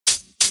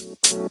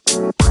God.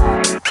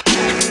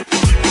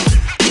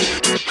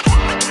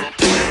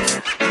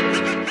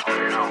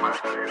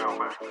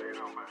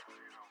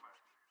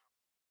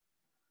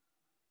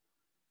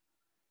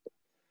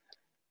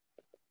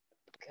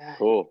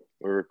 Cool.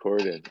 We're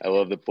recording. I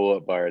love the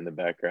pull-up bar in the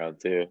background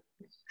too.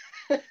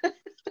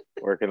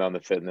 Working on the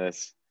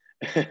fitness.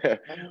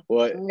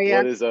 What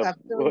Yeah, is up? I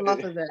feel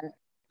off of that.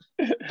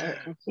 I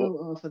What, feel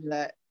off of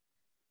that.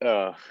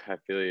 oh, I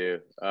feel you.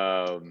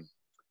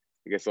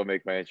 I guess I'll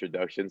make my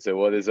introduction. So,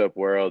 what is up,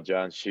 world?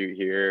 John Shoot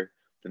here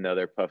with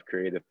another Puff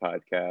Creative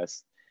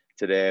podcast.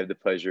 Today, I have the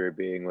pleasure of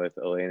being with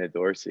Elena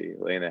Dorsey.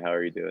 Elena, how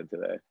are you doing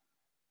today?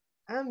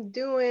 I'm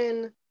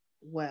doing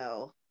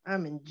well.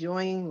 I'm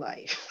enjoying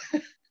life.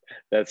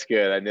 That's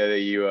good. I know that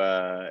you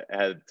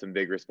had some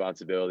big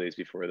responsibilities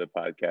before the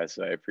podcast,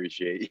 so I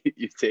appreciate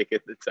you taking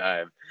the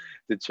time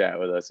to chat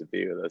with us and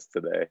be with us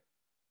today.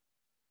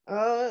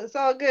 Oh, it's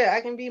all good.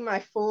 I can be my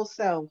full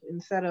self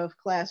instead of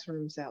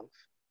classroom self.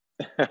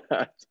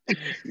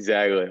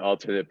 Exactly,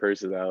 alternate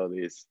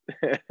personalities.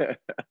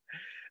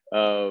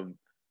 um,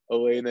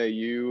 Elena,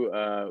 you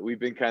we've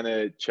been kind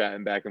of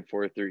chatting back and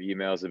forth through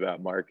emails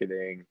about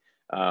marketing.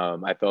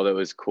 I thought it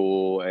was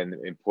cool and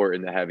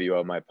important to have you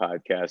on my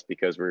podcast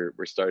because we're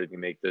starting to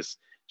make this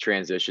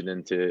transition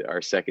into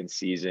our second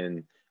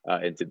season,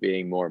 into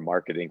being more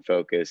marketing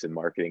focused and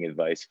marketing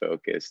advice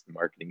focused,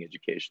 marketing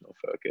educational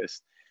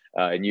focused.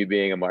 And you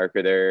being a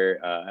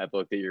marketer, I've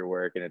looked at your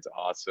work and it's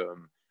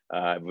awesome.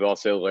 We've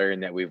also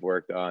learned that we've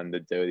worked on the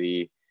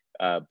Doty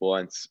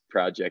Blunt's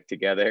project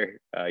together.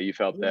 You've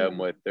helped them Yeah.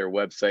 with their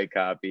website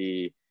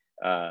copy,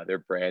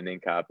 their branding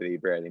copy,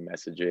 branding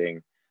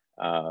messaging,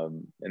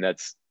 and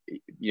that's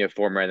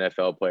former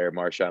NFL player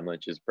Marshawn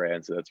Lynch's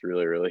brand. So that's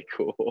really really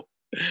cool.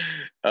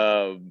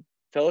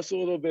 Tell us a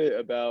little bit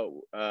about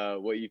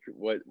what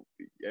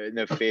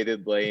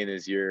Faded Lane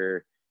is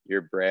your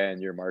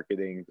brand, your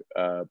marketing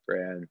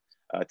brand.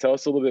 Tell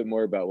us a little bit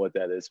more about what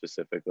that is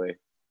specifically.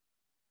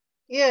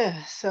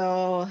 Yeah.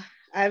 So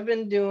I've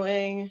been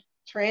doing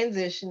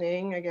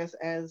transitioning, I guess,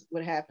 as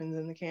what happens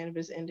in the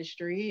cannabis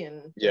industry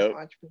and just Yep.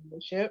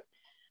 entrepreneurship.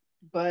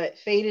 But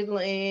Faded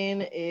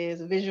Lane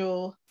is a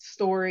visual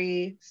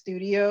story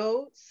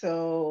studio.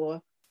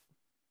 So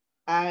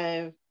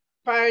I've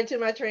prior to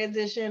my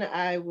transition,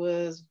 I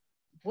was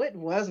what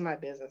was my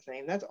business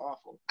name? That's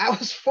awful. I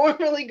was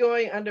formerly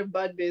going under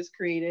Bud Biz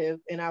Creative,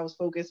 and I was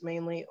focused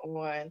mainly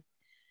on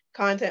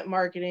content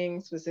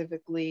marketing,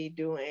 specifically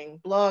doing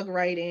blog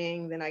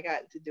writing. Then I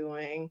got into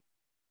doing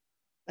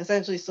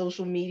essentially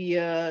social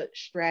media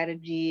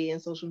strategy and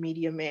social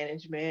media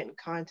management and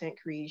content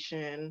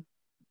creation.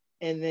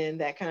 And then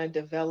that kind of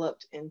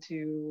developed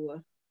into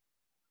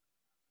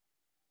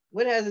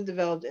what has it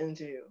developed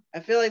into? I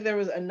feel like there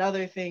was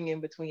another thing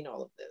in between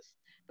all of this.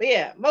 But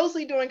yeah,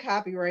 mostly doing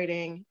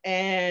copywriting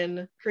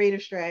and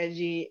creative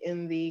strategy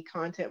in the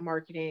content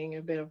marketing,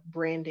 a bit of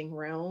branding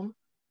realm.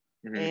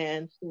 Mm-hmm.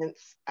 And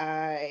since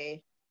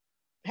I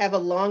have a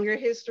longer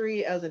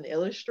history as an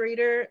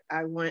illustrator,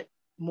 I want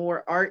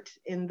more art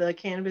in the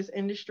cannabis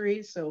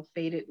industry. So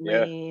Faded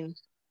Yeah. Lane,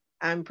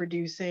 I'm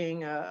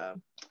producing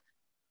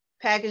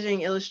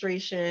packaging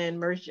illustration,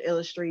 merch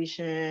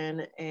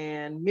illustration,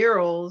 and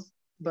murals,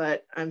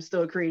 but I'm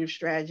still a creative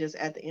strategist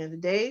at the end of the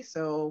day.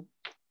 So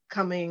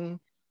coming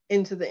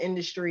into the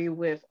industry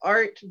with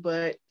art,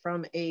 but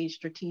from a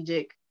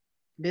strategic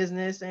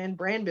business and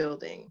brand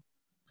building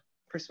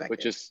which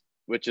perspective. is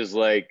which is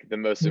like the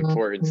most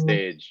important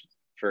stage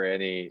for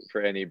any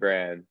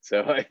brand.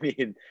 So I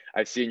mean,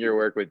 I've seen your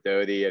work with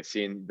Doty. I've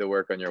seen the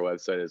work on your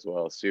website as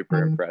well.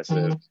 Super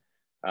impressive.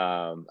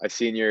 I've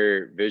seen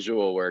your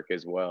visual work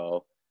as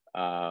well.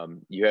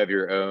 You have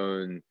your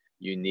own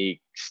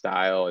unique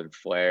style and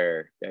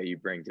flair that you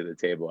bring to the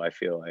table. I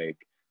feel like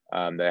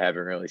that I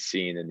haven't really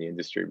seen in the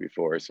industry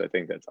before. So I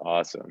think that's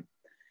awesome.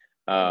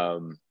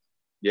 Um,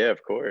 yeah,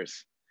 of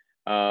course.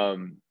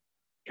 Um,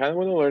 Kind of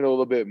want to learn a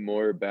little bit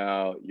more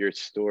about your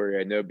story.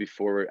 I know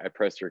before I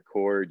pressed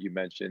record, you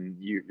mentioned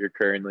you're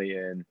currently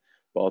in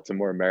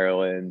Baltimore,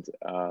 Maryland.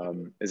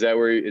 Is that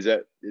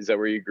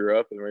where you grew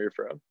up and where you're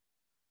from?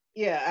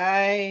 Yeah,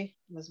 I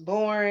was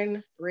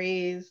born,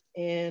 raised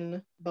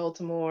in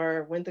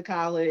Baltimore, went to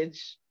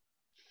college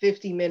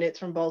 50 minutes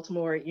from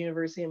Baltimore at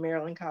University of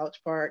Maryland College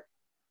Park.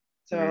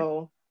 Hmm.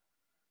 So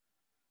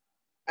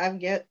I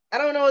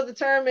don't know what the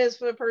term is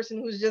for a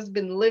person who's just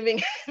been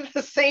living in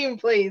the same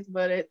place,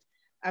 but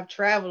I've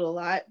traveled a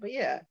lot. But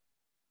yeah.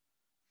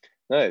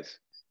 Nice.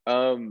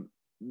 Um,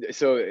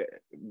 so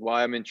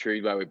why I'm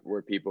intrigued by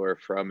where people are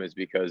from is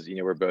because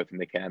we're both in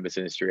the cannabis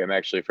industry. I'm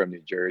actually from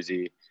New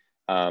Jersey,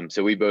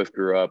 so we both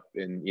grew up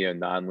in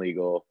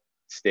non-legal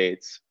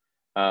states.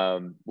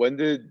 When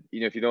did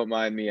if you don't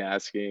mind me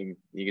asking,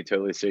 you can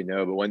totally say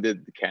no, but when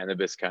did the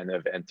cannabis kind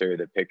of enter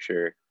the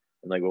picture,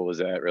 and like what was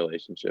that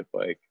relationship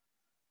like?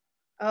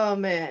 Oh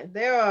man,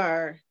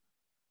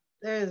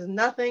 there's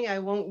nothing I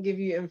won't give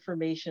you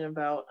information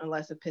about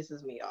unless it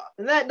pisses me off.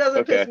 And that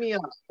doesn't piss Okay. me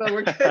off. So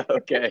we're good.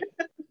 Okay.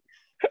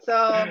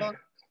 So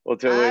We'll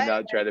totally I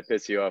not try to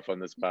piss you off on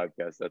this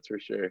podcast. That's for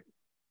sure.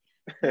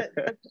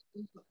 that,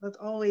 that's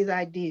always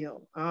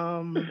ideal.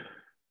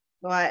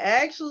 So I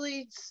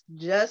actually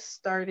just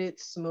started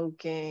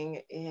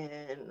smoking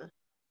in,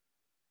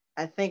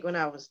 I think when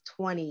I was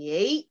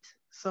 28.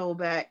 So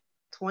back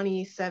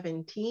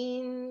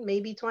 2017,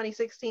 maybe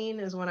 2016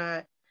 is when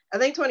I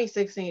think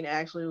 2016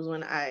 actually was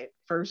when I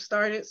first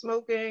started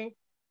smoking.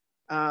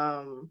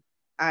 Um,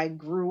 I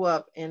grew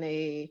up in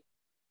a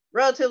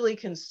relatively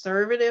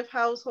conservative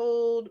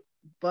household,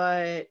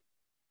 but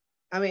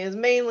I mean, it's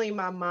mainly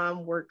my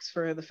mom works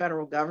for the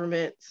federal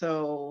government.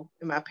 So,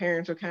 and my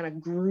parents were kind of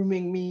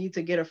grooming me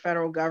to get a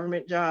federal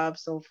government job.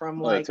 So,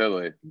 from Oh, like,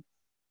 totally.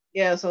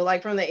 yeah, so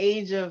like from the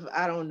age of,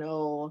 I don't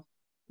know,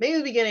 maybe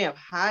the beginning of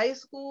high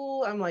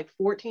school, I'm like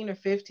 14 or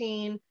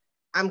 15.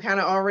 I'm kind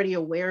of already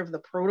aware of the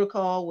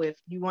protocol with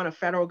you want a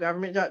federal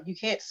government job, you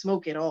can't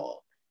smoke at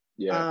all,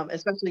 Yeah.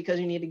 especially because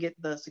you need to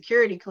get the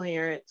security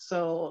clearance.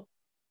 So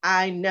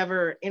I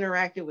never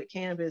interacted with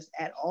cannabis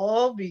at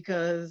all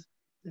because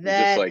Just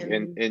that like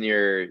and in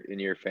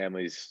your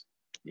family's,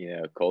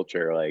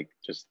 culture, like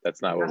just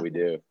that's not what we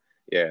nothing. do.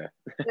 Yeah.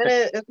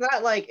 And it's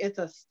not like it's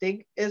a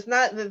it's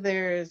not that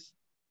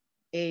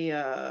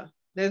a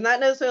there's not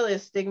necessarily a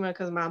stigma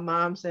because my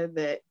mom said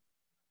that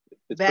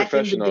It's back in the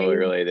professional day,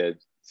 related,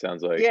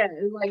 sounds like. yeah,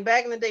 like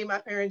back in the day, my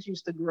parents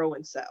used to grow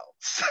and sell.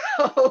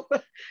 So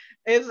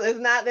it's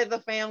not that the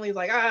family's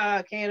like,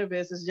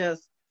 cannabis is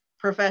just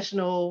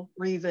professional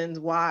reasons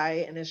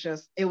why. And it's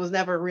just, it was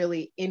never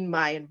really in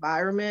my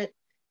environment.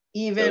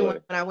 Even when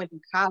Totally. I went to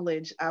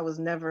college, I don't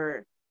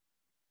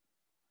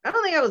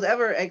think I was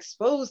ever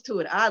exposed to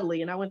it,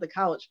 oddly. And I went to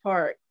College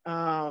Park.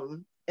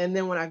 And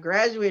then when I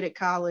graduated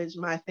college,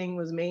 my thing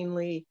was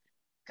mainly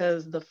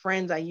because the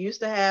friends I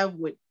used to have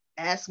would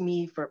ask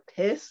me for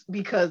piss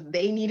because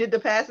they needed to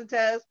pass a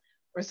test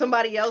or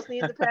somebody else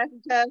needed to pass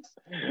a test.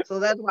 So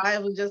that's why I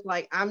was just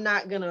like, I'm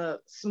not gonna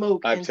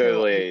smoke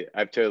until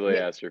I've totally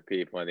yeah. asked for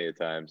pee plenty of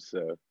times.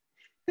 So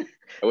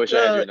I wish I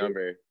had So your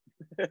number.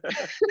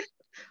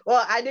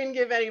 well, I didn't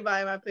give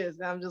anybody my piss.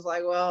 And I'm just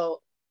like,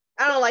 well,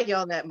 I don't like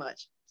y'all that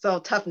much. So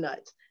tough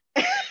nuts.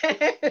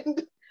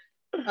 And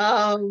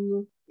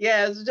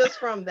yeah, it's just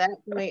from that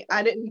point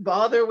I didn't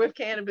bother with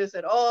cannabis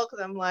at all because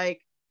I'm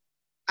like,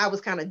 I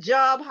was kind of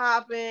job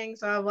hopping,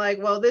 so I'm like,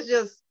 well, this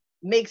just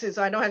makes it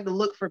so I don't have to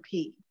look for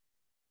pee.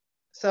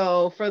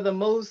 So for the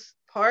most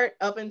part,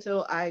 up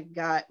until I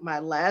got my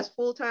last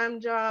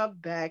full-time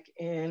job back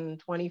in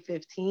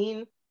 2015,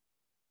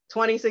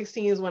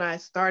 2016 is when I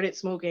started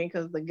smoking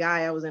because the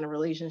guy I was in a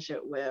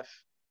relationship with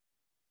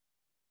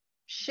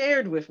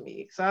shared with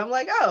me. So I'm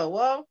like, oh,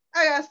 well,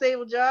 I got a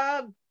stable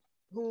job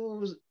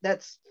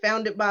that's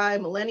founded by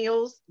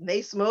millennials.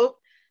 They smoke.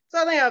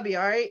 So I think I'll be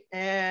all right.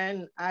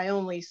 And I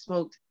only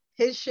smoked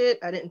his shit.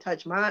 I didn't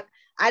touch mine.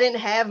 I didn't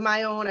have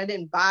my own. I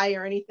didn't buy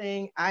or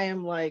anything. I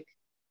am like,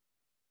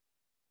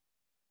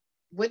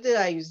 what did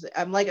I use?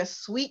 I'm like a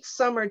sweet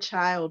summer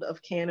child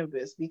of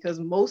cannabis because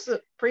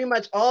pretty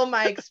much all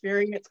my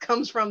experience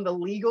comes from the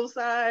legal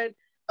side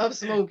of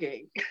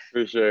smoking.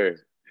 For sure.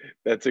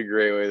 That's a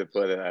great way to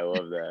put it. I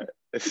love that.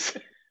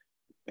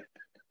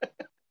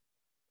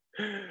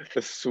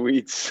 A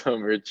sweet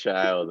summer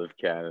child of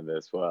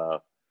cannabis.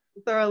 Wow.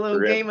 Throw a little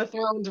We're gonna Game of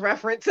Thrones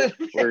reference in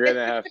we're there.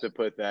 gonna have to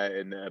put that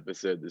in the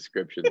episode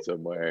description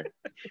somewhere.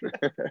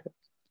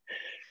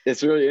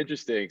 It's really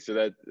interesting.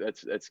 So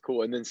that's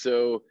cool. And then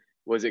so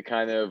was it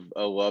kind of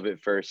a love at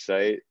first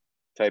sight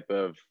type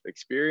of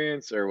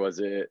experience, or was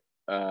it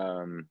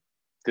because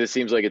it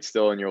seems like it's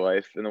still in your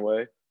life in a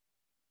way?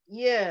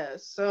 Yeah,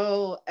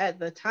 so at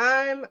the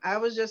time I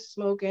was just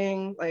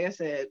smoking, like I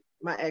said,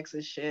 my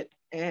ex's shit.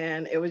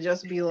 And it would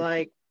just be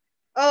like,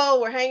 oh,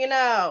 we're hanging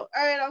out.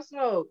 All right, I'll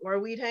smoke. Or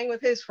we'd hang with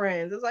his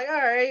friends. It's like, all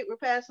right, we're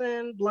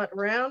passing blunt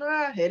around.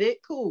 I hit it,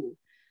 cool.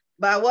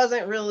 But I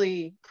wasn't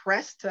really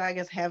pressed to, I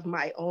guess, have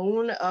my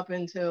own up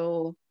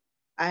until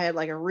I had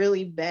like a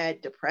really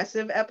bad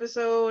depressive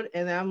episode.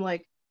 And then I'm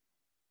like,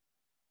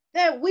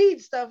 that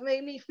weed stuff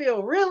made me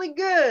feel really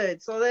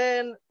good. So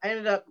then I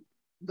ended up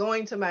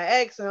going to my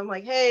ex and I'm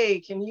like, hey,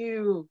 could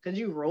you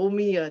roll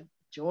me a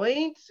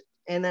joint?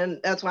 And then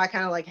that's why I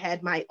kind of like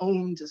had my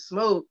own to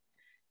smoke.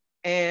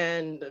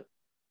 And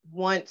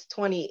once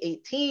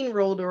 2018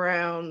 rolled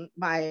around,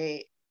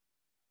 I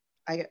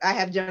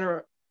have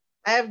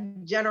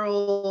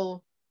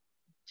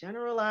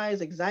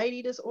generalized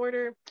anxiety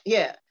disorder.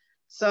 Yeah.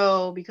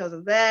 So because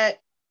of that,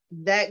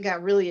 that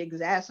got really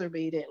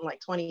exacerbated in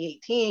like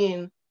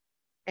 2018.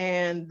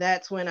 And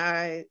that's when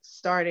I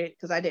started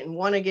because I didn't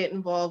want to get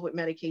involved with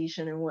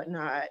medication and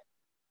whatnot.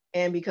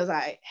 And because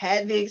I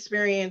had the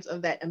experience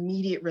of that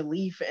immediate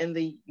relief and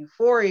the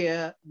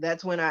euphoria,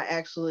 that's when I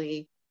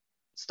actually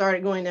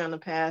started going down the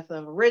path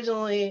of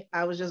originally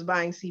I was just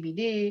buying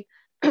CBD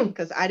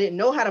because I didn't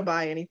know how to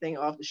buy anything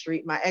off the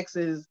street. My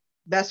ex's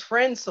best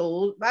friend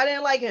sold, but I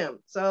didn't like him.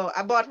 So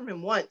I bought from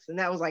him once and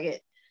that was like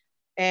it.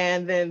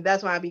 And then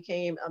that's when I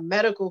became a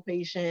medical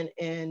patient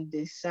in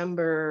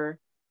December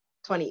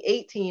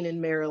 2018 in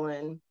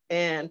Maryland.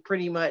 And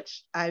pretty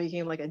much I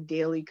became like a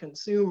daily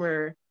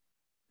consumer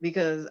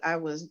because I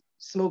was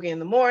smoke it in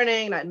the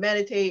morning and I'd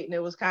meditate, and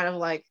it was kind of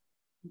like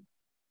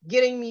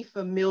getting me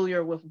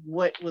familiar with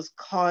what was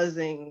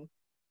kind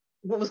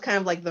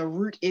of like the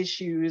root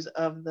issues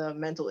of the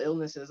mental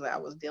illnesses that I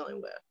was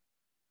dealing with.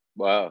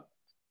 Wow.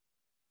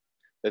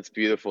 That's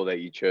beautiful that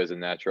you chose a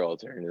natural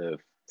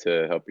alternative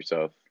to help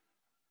yourself.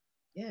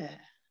 Yeah.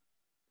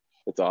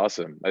 That's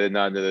awesome. I did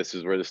not know this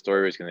is where the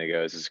story was going to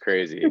go. This is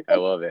crazy. I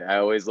love it. I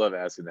always love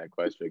asking that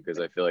question because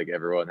I feel like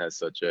everyone has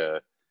such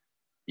a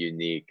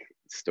unique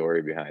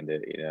story behind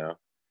it, you know?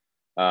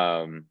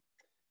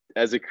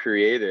 As a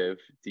creative,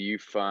 do you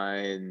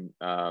find,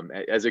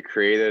 as a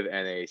creative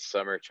and a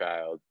summer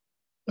child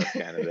of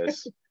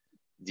cannabis,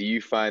 do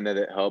you find that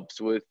it helps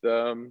with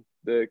the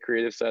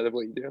creative side of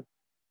what you do?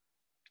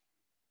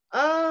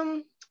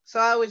 So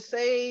I would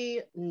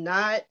say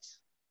not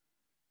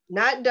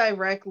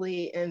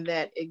directly, in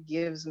that it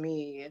gives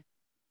me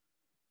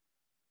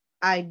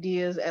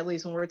ideas, at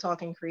least when we're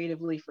talking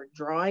creatively for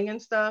drawing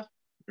and stuff.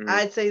 Mm-hmm.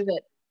 I'd say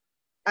that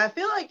I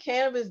feel like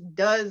cannabis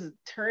does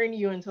turn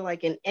you into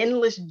like an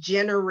endless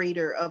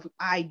generator of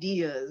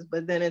ideas,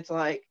 but then it's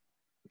like,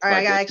 all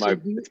right,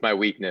 it's my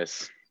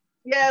weakness.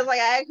 Yeah, it's like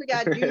I actually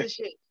got to do the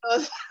shit. So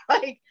it's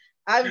like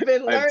I've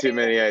been learning. I have too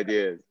many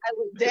ideas. I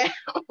look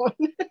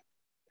down.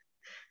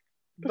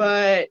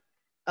 But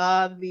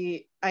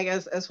I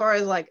guess as far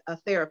as like a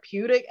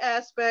therapeutic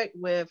aspect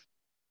with,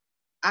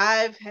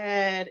 I've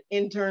had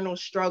internal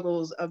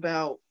struggles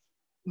about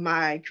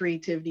my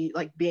creativity,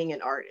 like being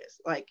an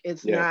artist. Like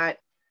it's not,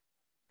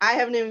 I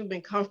haven't even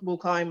been comfortable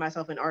calling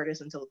myself an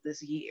artist until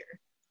this year,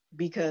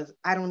 because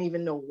I don't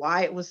even know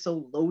why it was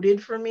so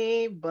loaded for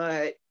me,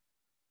 but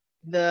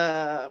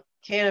the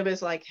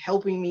cannabis like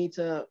helping me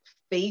to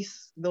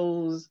face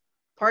those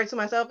parts of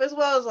myself, as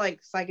well as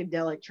like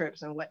psychedelic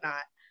trips and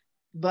whatnot.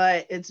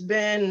 But it's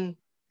been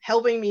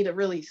helping me to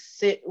really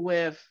sit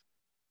with,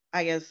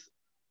 I guess,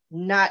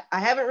 I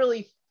haven't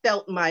really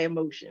felt my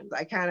emotions.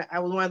 I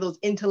was one of those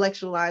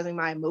intellectualizing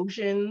my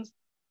emotions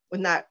with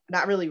not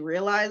really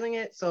realizing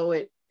it. So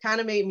it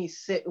kind of made me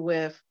sit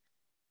with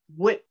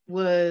what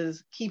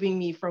was keeping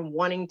me from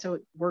wanting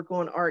to work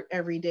on art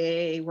every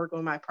day, work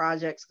on my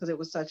projects, because it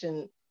was such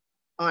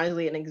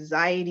honestly an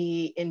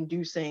anxiety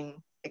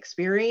inducing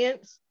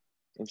experience.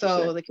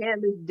 So the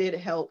cannabis did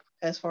help,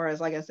 as far as,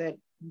 like I said,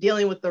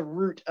 dealing with the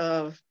root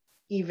of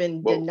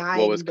even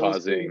denying what was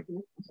causing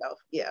myself.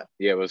 Yeah,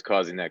 it was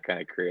causing that kind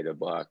of creative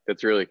block.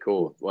 That's really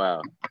cool.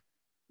 Wow,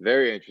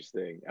 very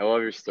interesting. I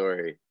love your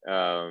story.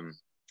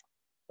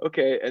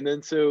 Okay, and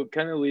then so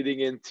kind of leading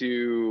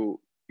into,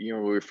 you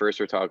know, when we first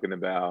were talking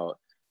about,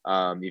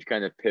 you've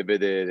kind of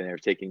pivoted and are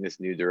taking this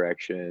new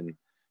direction.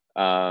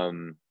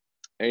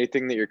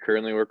 Anything that you're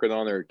currently working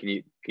on, or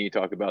can you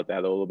talk about that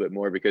a little bit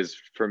more? Because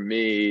for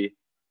me,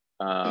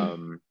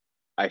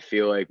 I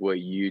feel like what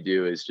you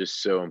do is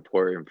just so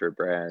important for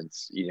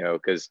brands, you know,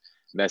 because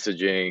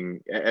messaging,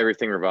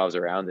 everything revolves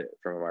around it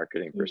from a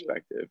marketing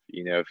perspective,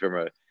 you know,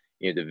 from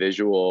the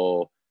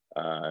visual,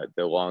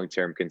 the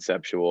long-term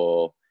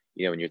conceptual,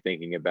 you know, when you're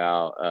thinking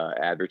about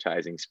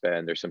advertising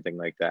spend or something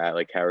like that,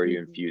 like how are you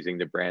infusing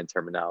the brand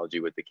terminology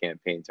with the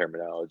campaign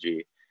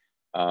terminology?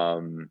 How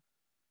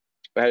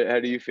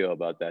do you feel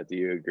about that? Do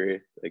you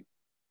agree? Like,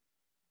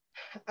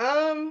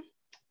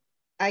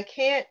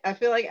 I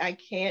feel like I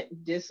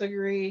can't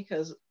disagree,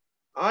 because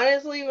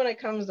honestly, when it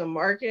comes to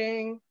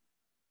marketing,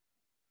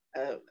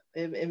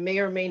 it may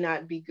or may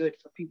not be good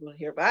for people to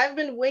hear, but I've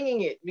been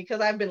winging it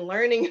because I've been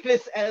learning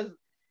this as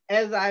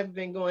I've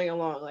been going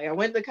along. Like I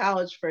went to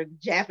college for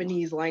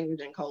Japanese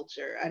language and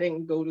culture. I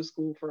didn't go to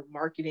school for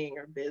marketing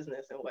or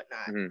business and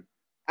whatnot. Mm-hmm.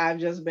 I've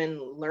just been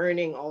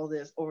learning all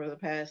this over the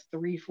past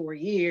 3-4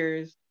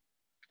 years.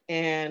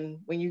 And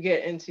when you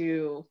get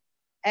into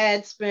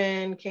ad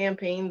spend,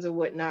 campaigns and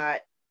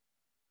whatnot,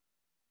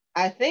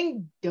 I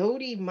think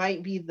Doty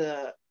might be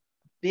the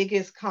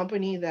biggest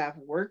company that I've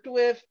worked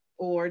with,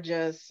 or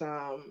just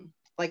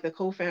like the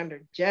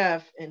co-founder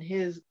Jeff and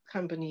his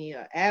company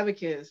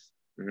Abacus.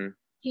 Mm-hmm.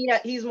 He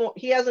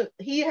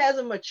has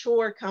a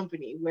mature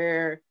company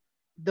where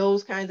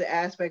those kinds of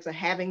aspects of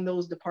having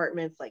those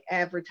departments like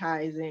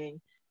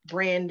advertising,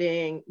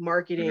 branding,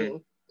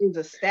 marketing is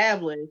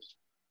established.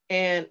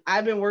 And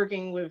I've been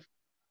working with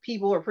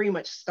people who are pretty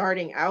much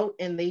starting out,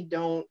 and they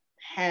don't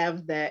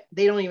have that.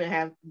 They don't even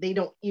have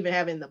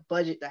in the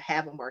budget to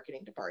have a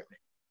marketing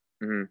department.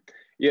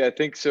 Yeah, I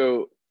think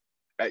so.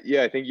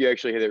 Yeah, I think you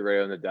actually hit it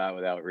right on the dot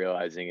without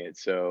realizing it.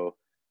 So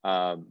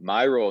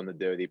my role in the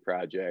Doty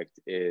project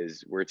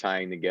is we're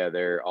tying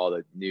together all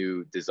the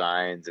new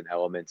designs and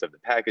elements of the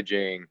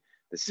packaging,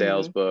 the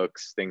sales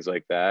books, things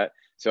like that.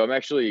 So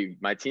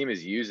my team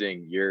is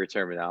using your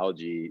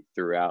terminology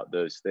throughout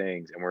those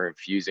things, and we're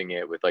infusing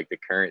it with like the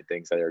current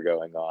things that are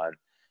going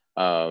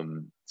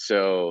on.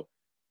 So,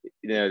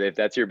 you know, if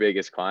that's your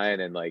biggest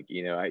client, and like,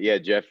 you know, yeah,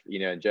 Jeff, you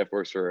know, and Jeff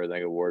works for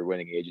like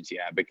award-winning agency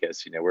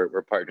Abacus, you know,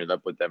 we're partnered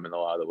up with them in a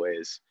lot of the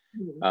ways.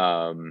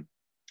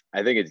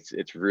 I think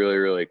it's really,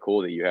 really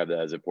cool that you have that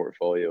as a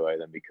portfolio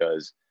item,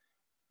 because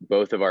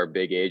both of our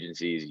big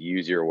agencies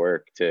use your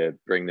work to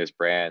bring this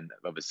brand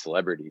of a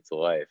celebrity to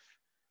life.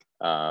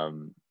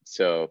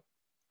 So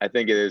I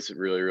think it is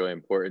really, really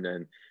important.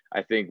 And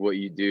I think what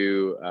you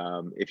do,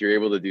 if you're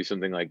able to do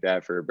something like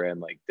that for a brand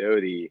like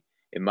Doty,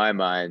 in my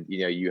mind, you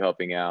know, you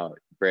helping out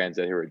brands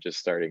that who are just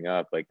starting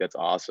up, like that's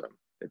awesome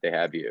that they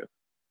have you,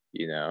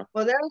 you know?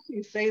 Well, now that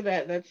you say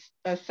that, that's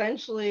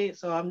essentially,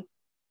 so I'm,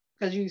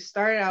 because you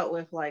started out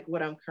with like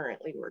what I'm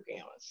currently working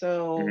on.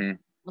 So Hmm.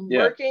 I'm Yeah.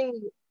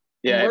 working,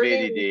 Yeah. I'm I have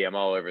working, ADD. I'm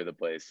all over the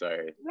place.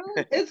 Sorry. no,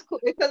 it's cool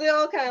because it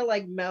all kind of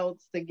like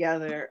melts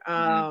together.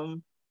 Hmm.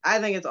 I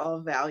think it's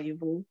all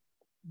valuable,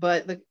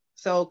 but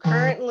so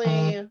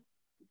currently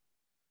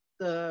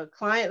the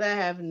client that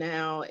I have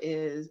now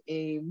is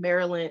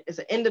it's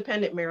an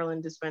independent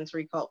Maryland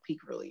dispensary called Peak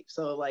Relief.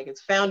 So like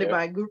it's founded Yeah.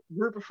 by a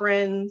group of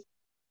friends.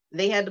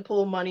 They had to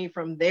pull money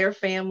from their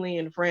family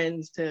and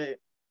friends to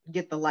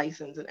get the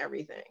license and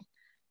everything.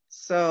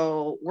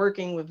 So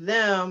working with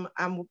them,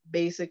 I'm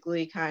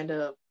basically kind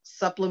of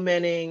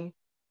supplementing,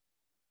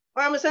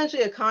 or I'm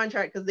essentially a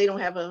contract because they don't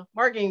have a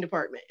marketing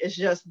department. It's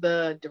just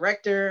the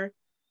director.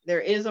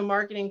 There is a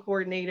marketing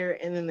coordinator,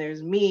 and then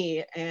there's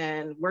me.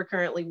 And we're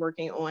currently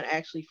working on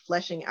actually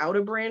fleshing out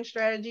a brand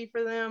strategy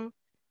for them.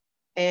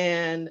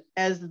 And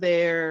as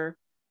they're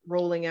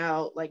rolling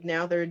out, like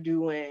now they're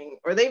doing,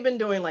 or they've been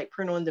doing like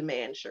print on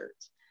demand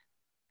shirts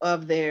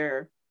of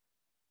their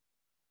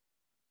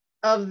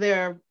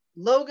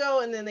logo,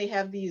 and then they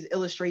have these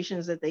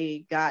illustrations that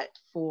they got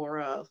for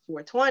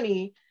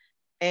 420.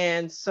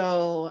 And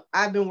so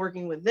I've been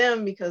working with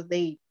them because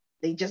they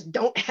just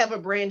don't have a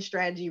brand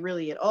strategy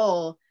really at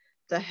all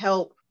to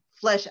help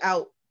flesh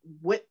out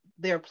what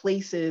their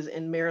place is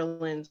in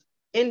Maryland's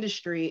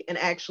industry and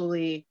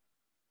actually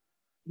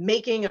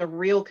making a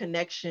real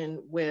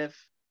connection with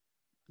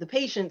the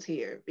patients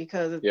here,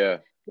 because Yeah.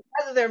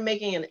 rather they're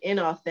making an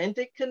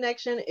inauthentic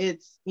connection,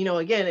 it's,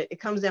 again, it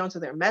comes down to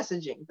their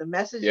messaging. The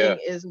messaging Yeah.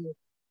 isn't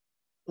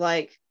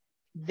like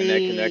And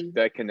they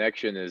that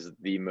connection is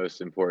the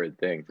most important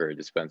thing for a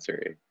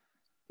dispensary.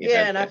 You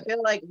yeah, know, and I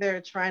feel like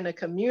they're trying to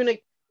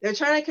communicate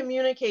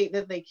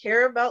that they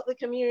care about the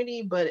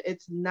community, but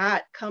it's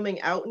not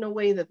coming out in a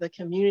way that the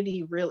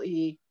community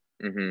really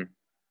mm-hmm.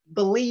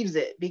 believes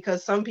it,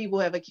 because some people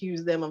have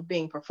accused them of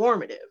being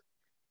performative.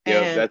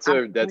 Yeah, And I that's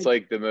like,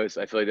 like the most.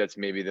 I feel like that's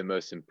maybe the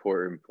most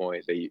important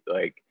point that you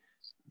like.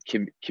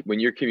 When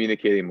you're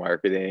communicating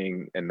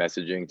marketing and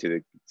messaging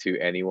to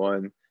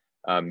anyone,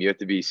 you have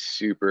to be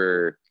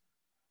super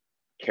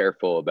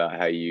careful about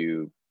how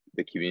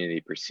the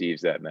community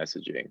perceives that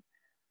messaging.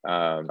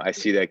 I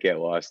see that get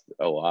lost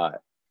a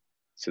lot.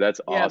 So that's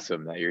yeah,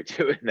 awesome that you're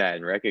doing that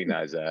and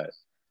recognize that.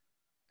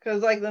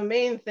 because like the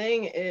main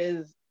thing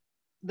is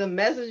the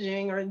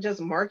messaging, or just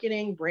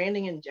marketing,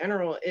 branding in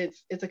general.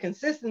 It's a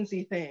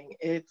consistency thing.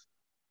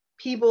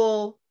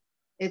 People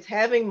it's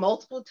having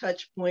multiple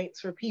touch points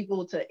for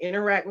people to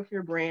interact with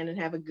your brand and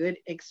have a good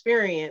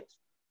experience,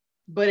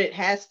 but it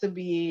has to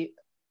be,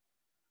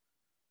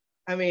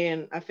 I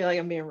mean, I feel like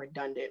I'm being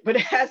redundant, but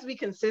it has to be No,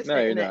 consistent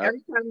you're in that not.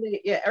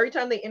 every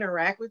time they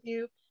interact with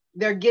you,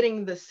 they're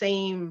getting the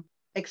same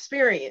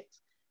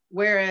experience.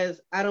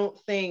 Whereas I don't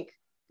think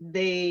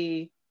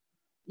they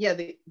yeah,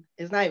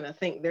 it's not even a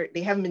thing.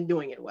 They haven't been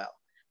doing it well.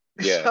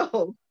 Yeah,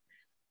 So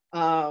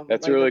that's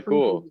like the really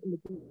proof is cool. in the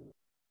pudding.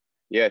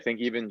 Yeah, I think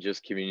even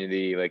just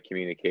community, like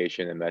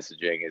communication and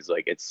messaging is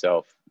like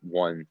itself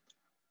one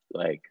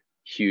like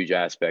huge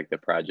aspect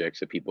of projects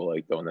that people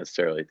like don't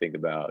necessarily think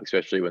about,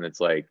 especially when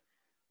it's like,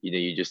 you know,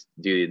 you just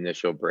do the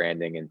initial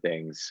branding and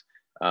things,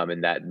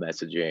 and that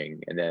messaging,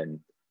 and then,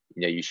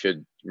 you know, you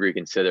should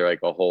reconsider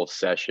like a whole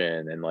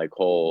session and like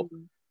whole,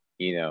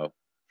 you know,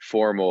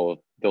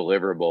 formal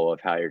deliverable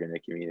of how you're going to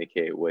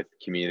communicate with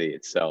community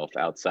itself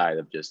outside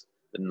of just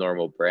the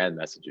normal brand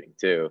messaging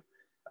too,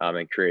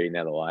 and creating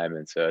that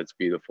alignment. So it's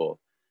beautiful.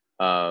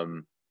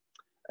 Um,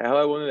 how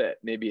I wanted to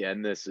maybe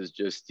end this is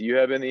just, do you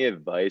have any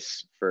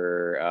advice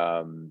for,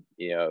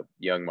 you know,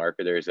 young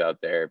marketers out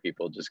there,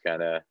 people just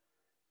kind of,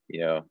 you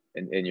know,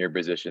 in your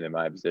position, in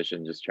my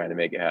position, just trying to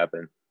make it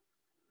happen?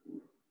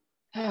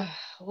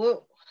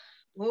 what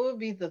what would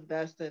be the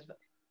best advice?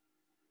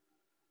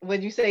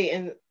 Would you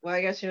say well,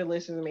 I guess your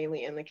list is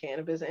mainly in the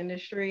cannabis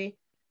industry.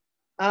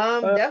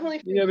 Definitely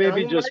for You know,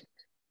 maybe young just, market.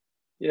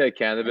 yeah,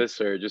 cannabis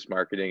or just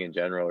marketing in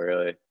general,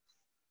 really.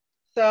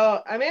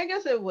 So I mean, I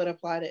guess it would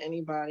apply to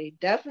anybody.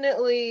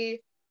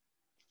 Definitely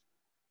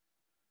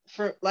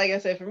for, like I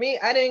said, for me,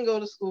 I didn't go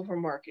to school for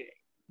marketing.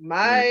 Hmm.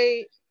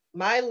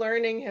 My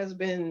learning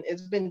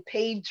it's been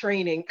paid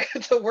training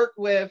to work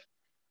with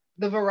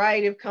the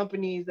variety of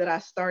companies that I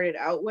started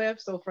out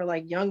with. So for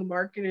like young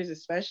marketers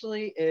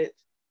especially, it's,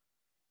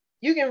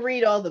 you can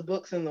read all the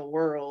books in the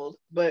world,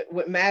 but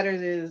what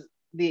matters is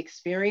the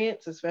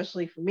experience.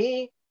 Especially for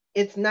me,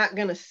 it's not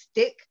going to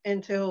stick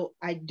until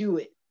I do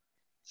it.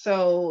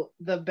 So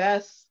the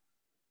best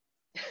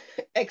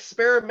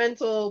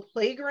experimental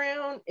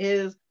playground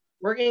is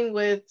working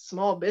with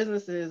small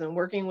businesses and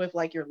working with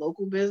like your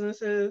local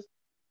businesses,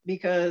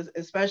 because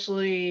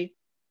especially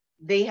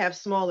they have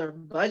smaller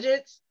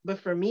budgets. But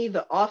for me,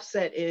 the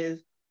offset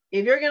is,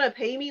 if you're going to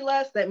pay me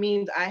less, that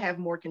means I have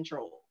more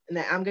control and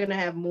that I'm going to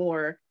have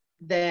more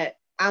that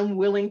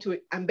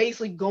I'm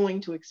basically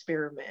going to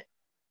experiment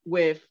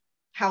with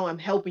how I'm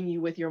helping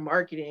you with your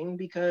marketing,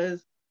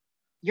 because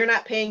you're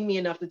not paying me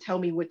enough to tell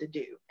me what to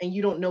do, and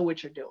you don't know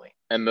what you're doing.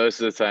 And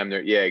most of the time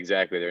yeah,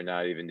 exactly. They're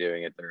not even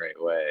doing it the right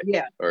way.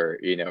 Yeah. Or,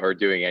 or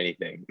doing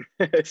anything.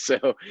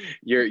 So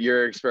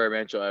your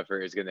experimental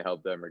effort is going to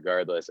help them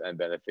regardless and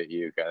benefit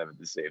you kind of at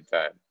the same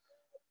time.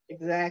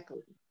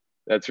 Exactly.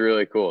 That's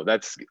really cool.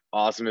 That's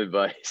awesome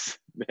advice.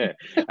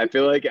 I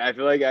feel like I have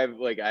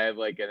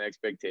an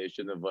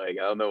expectation of I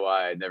don't know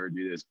why I never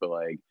do this, but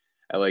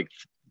I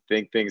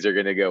think things are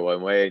gonna go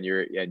one way, and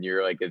your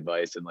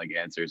advice and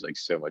answers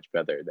so much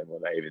better than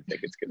what I even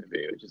think it's gonna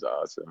be, which is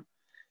awesome.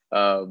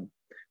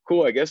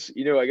 Cool. I guess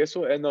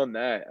we'll end on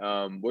that.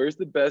 Where's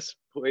the best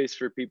place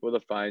for people to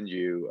find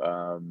you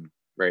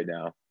right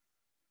now?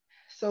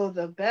 So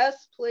the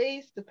best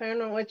place,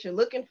 depending on what you're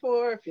looking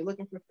for, if you're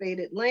looking for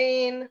Faded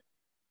Lane,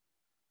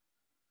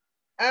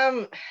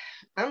 I'm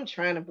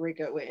trying to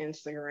break up with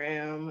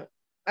Instagram.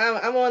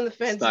 I'm on the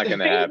fence. It's not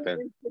gonna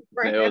happen.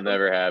 It'll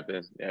never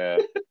happen. Yeah,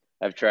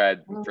 I've tried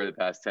for the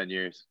past 10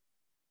 years.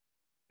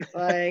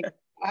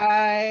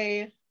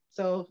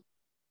 So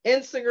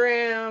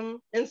Instagram,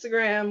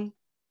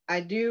 I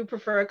do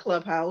prefer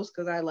Clubhouse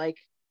because I like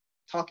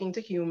talking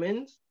to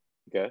humans.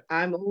 Okay.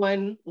 I'm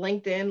on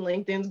LinkedIn.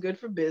 LinkedIn's good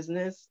for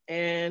business.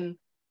 And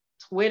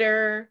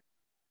Twitter,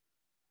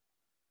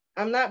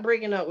 I'm not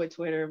breaking up with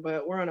Twitter,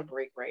 but we're on a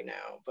break right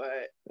now.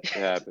 But it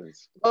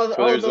happens.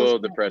 Twitter's a little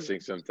depressing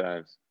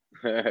sometimes.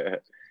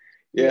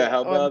 Yeah,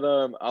 how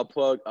about I'll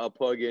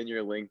plug in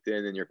your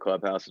LinkedIn and your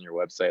Clubhouse and your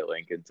website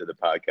link into the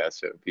podcast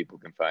so people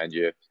can find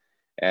you.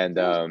 And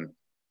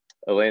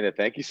Elena,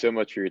 thank you so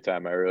much for your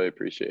time. I really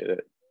appreciate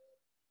it.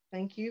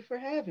 Thank you for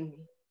having me.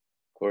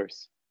 Of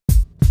course.